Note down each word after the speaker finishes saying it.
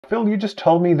Phil, you just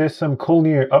told me there's some cool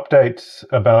new updates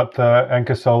about the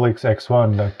Anker SOLIX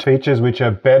X1, the features which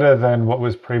are better than what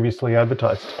was previously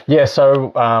advertised. Yeah,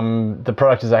 so the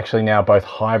product is actually now both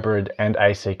hybrid and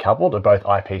AC coupled, are both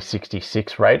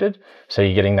IP66 rated. So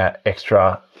you're getting that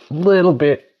extra little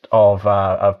bit of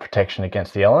protection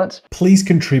against the elements. Please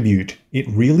contribute. It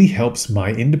really helps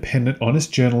my independent,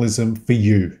 honest journalism for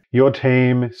you. Your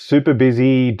team, super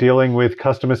busy dealing with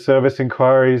customer service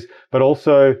inquiries, but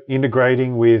also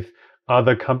integrating with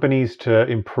other companies to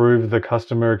improve the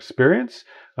customer experience.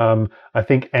 I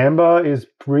think Amber is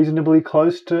reasonably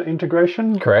close to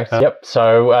integration. Correct. Yep.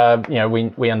 So, you know,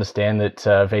 we understand that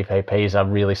VPPs are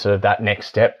really sort of that next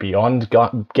step beyond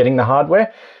getting the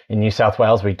hardware. In New South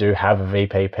Wales, we do have a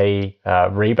VPP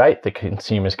rebate that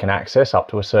consumers can access up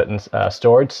to a certain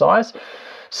storage size.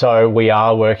 So we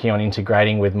are working on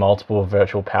integrating with multiple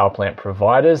virtual power plant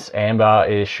providers.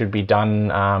 Amber should be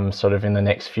done sort of in the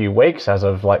next few weeks, as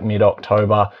of like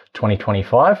mid-October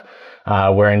 2025.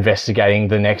 We're investigating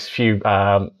the next few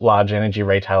large energy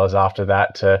retailers after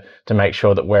that to make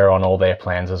sure that we're on all their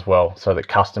plans as well, so that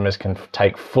customers can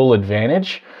take full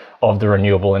advantage of the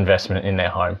renewable investment in their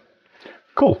home.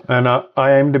 Cool. And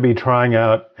I aim to be trying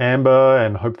out Amber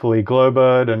and hopefully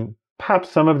Glowbird and perhaps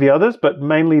some of the others, but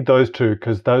mainly those two,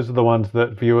 because those are the ones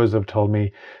that viewers have told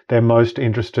me they're most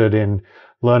interested in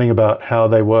learning about how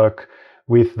they work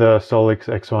with the SOLIX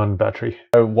X1 battery.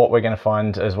 So what we're going to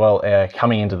find as well,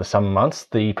 coming into the summer months,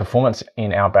 the performance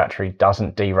in our battery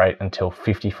doesn't derate until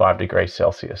 55 degrees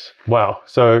Celsius. Wow.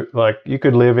 So like you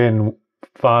could live in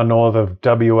far north of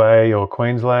WA or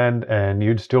Queensland and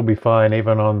you'd still be fine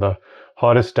even on the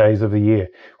hottest days of the year,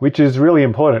 which is really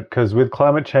important because with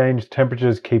climate change,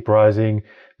 temperatures keep rising,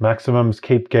 maximums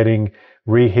keep getting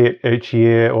re-hit each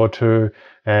year or two,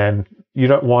 and you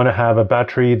don't want to have a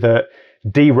battery that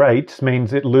derates,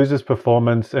 means it loses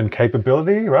performance and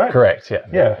capability, right? Correct,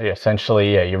 yeah.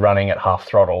 Essentially, yeah, you're running at half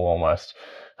throttle almost.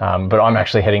 But I'm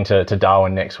actually heading to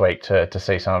Darwin next week to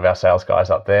see some of our sales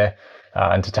guys up there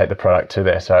and to take the product to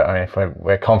there. So I mean, if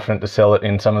we're confident to sell it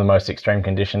in some of the most extreme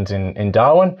conditions in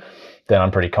Darwin, then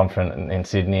I'm pretty confident in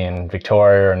Sydney and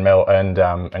Victoria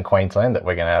and Queensland that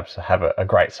we're going to have a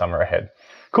great summer ahead.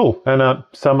 Cool. And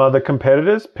some other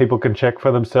competitors, people can check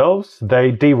for themselves.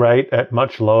 They derate at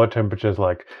much lower temperatures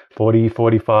like 40,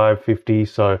 45, 50.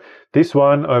 So this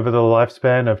one, over the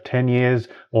lifespan of 10 years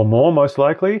or more, most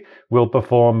likely, will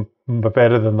perform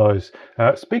better than those.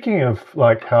 Speaking of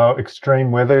like how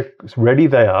extreme weather ready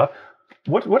they are,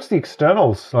 what's the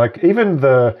externals? Like even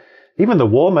the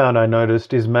wall mount I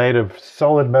noticed is made of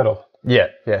solid metal. Yeah.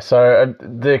 So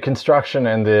the construction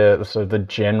and the sort of the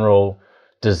general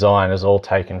design is all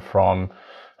taken from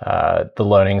the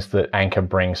learnings that Anker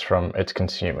brings from its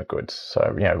consumer goods.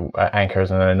 So, you know, Anker is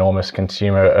an enormous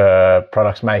consumer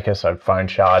products maker. So phone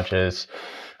chargers,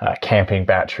 camping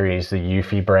batteries, the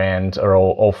Eufy brand are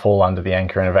all fall under the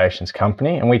Anker Innovations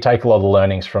company. And we take a lot of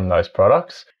learnings from those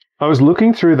products. I was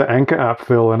looking through the Anker app,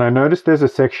 Phil, and I noticed there's a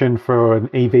section for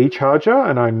an EV charger,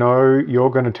 and I know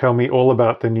you're going to tell me all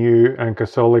about the new Anker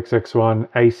SOLIX X1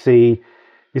 AC.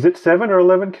 Is it 7 or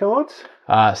 11 kilowatts?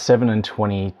 7 and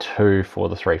 22 for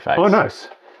the 3-phase. Oh, nice.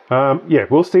 Yeah,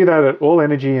 we'll see that at All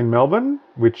Energy in Melbourne,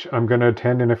 which I'm going to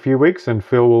attend in a few weeks, and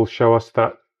Phil will show us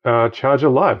that charger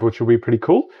live, which will be pretty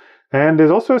cool. And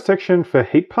there's also a section for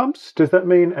heat pumps. Does that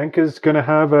mean Anker's going to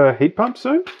have a heat pump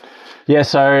soon? Yeah,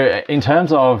 so in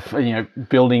terms of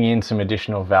building in some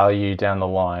additional value down the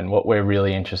line, what we're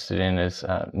really interested in is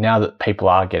now that people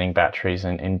are getting batteries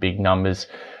in big numbers,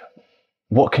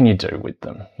 what can you do with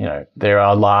them? You know, there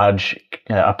are large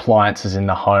appliances in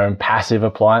the home, passive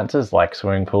appliances like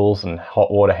swimming pools and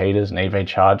hot water heaters and EV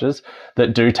chargers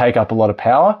that do take up a lot of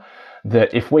power,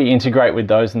 that if we integrate with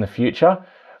those in the future,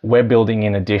 we're building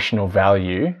in additional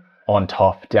value on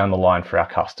top down the line for our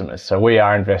customers. So we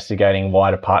are investigating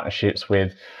wider partnerships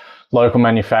with local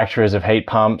manufacturers of heat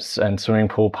pumps and swimming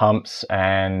pool pumps,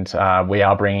 and we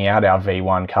are bringing out our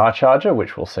V1 car charger,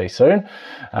 which we'll see soon,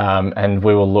 and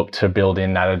we will look to build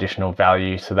in that additional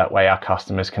value so that way our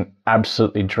customers can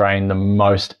absolutely drain the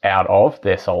most out of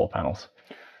their solar panels.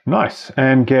 Nice,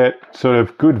 and get sort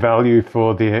of good value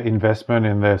for their investment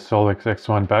in their SOLIX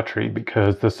X1 battery,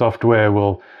 because the software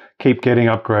will keep getting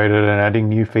upgraded and adding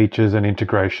new features and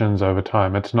integrations over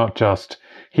time. It's not just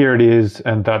here it is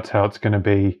and that's how it's going to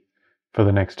be for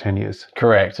the next 10 years.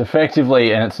 Correct.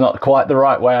 Effectively, and it's not quite the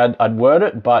right way I'd word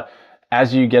it, but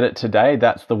as you get it today,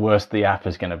 that's the worst the app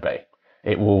is going to be.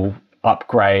 It will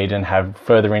upgrade and have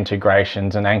further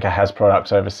integrations, and Anker has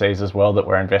products overseas as well that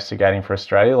we're investigating for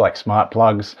Australia, like smart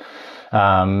plugs,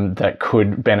 that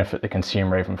could benefit the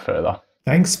consumer even further.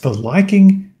 Thanks for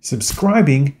liking,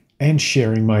 subscribing, and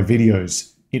sharing my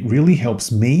videos. It really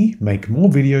helps me make more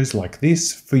videos like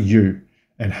this for you.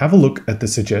 And have a look at the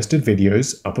suggested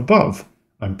videos up above.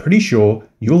 I'm pretty sure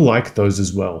you'll like those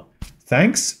as well.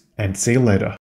 Thanks, and see you later.